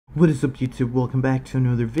What is up, YouTube? Welcome back to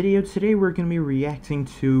another video. Today we're going to be reacting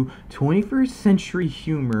to 21st Century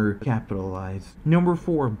Humor Capitalized number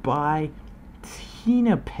 4 by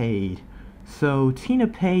Tina Paid. So Tina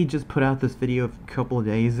Paid just put out this video a couple of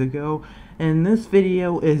days ago, and this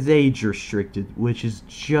video is age restricted, which is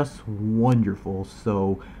just wonderful.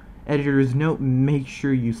 So editor's note, make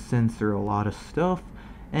sure you censor a lot of stuff.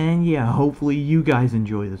 And yeah, hopefully you guys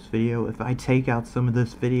enjoy this video. If I take out some of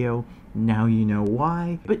this video, now you know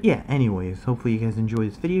why. But yeah, anyways, hopefully you guys enjoy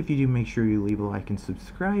this video. If you do, make sure you leave a like and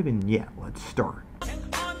subscribe, and yeah, let's start.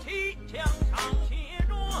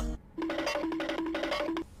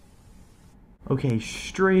 Okay,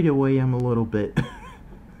 straight away I'm a little bit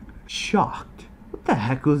shocked. What the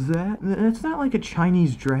heck was that? That's not like a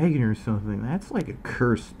Chinese dragon or something. That's like a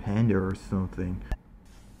cursed panda or something.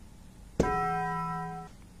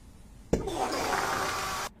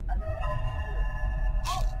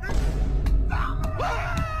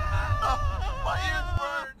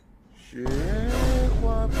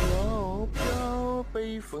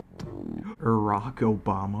 Barack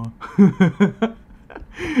Obama.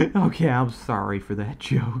 Okay, I'm sorry for that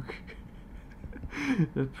joke.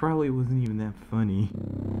 That probably wasn't even that funny.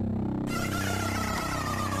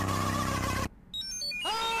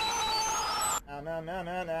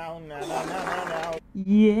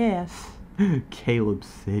 Yes! Caleb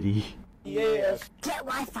City. Yes. Get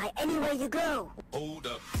Wi-Fi anywhere you go. Hold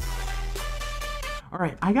up.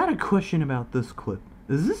 Alright, I got a question about this clip.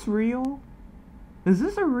 Is this real? Is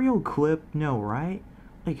this a real clip? No, right?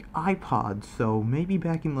 Like iPods, so maybe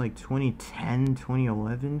back in like 2010,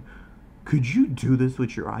 2011, could you do this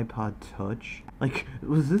with your iPod Touch? Like,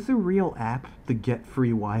 was this a real app, the Get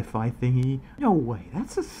Free Wi-Fi thingy? No way,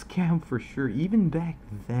 that's a scam for sure, even back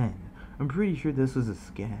then. I'm pretty sure this was a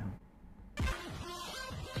scam.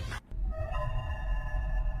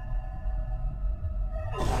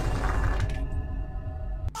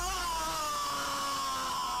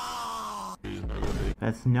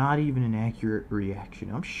 That's not even an accurate reaction.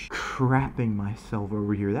 I'm crapping myself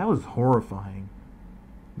over here. That was horrifying.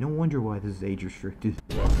 No wonder why this is age restricted.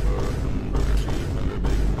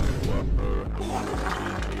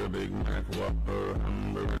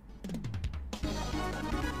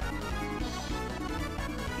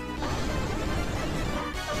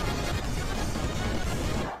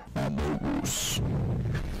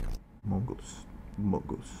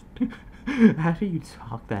 Mongoose. How do you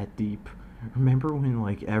talk that deep? Remember when,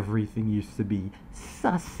 like, everything used to be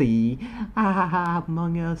sussy,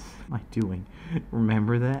 Among Us? What am I doing?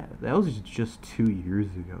 Remember that? That was just 2 years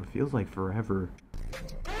ago. It feels like forever.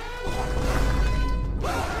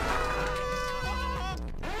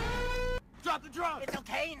 Drop the drug. It's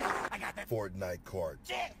okay. I got the Fortnite card.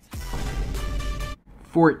 shit.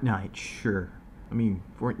 Fortnite, sure. I mean,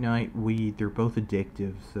 Fortnite, weed, they're both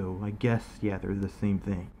addictive, so I guess, yeah, they're the same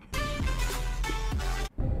thing.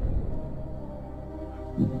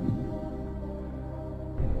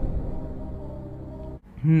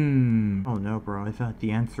 Oh no, bro, I thought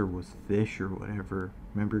the answer was fish or whatever.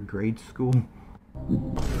 Remember grade school?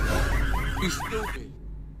 You stupid.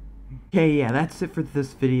 Okay, yeah, that's it for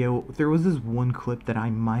this video. There was this one clip that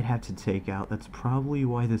I might have to take out. That's probably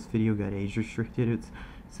why this video got age restricted.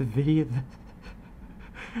 It's a video that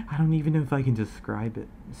I don't even know if I can describe it.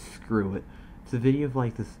 Screw it. It's a video of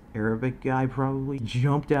like this Arabic guy probably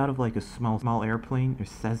jumped out of like a small airplane or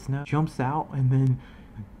Cessna, jumps out, and then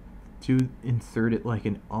to insert it like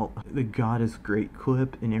the God is Great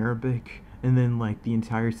clip in Arabic, and then like the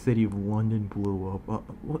entire city of London blew up.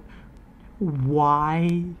 What?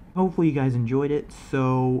 Why? Hopefully you guys enjoyed it.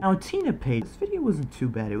 So now Tina Paid. This video wasn't too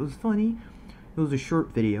bad. It was funny. It was a short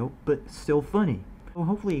video, but still funny. So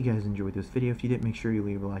hopefully you guys enjoyed this video. If you did, make sure you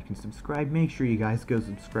leave a like and subscribe. Make sure you guys go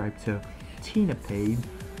subscribe to Tina Paid.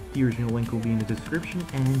 The original link will be in the description.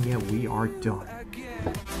 And yeah, we are done.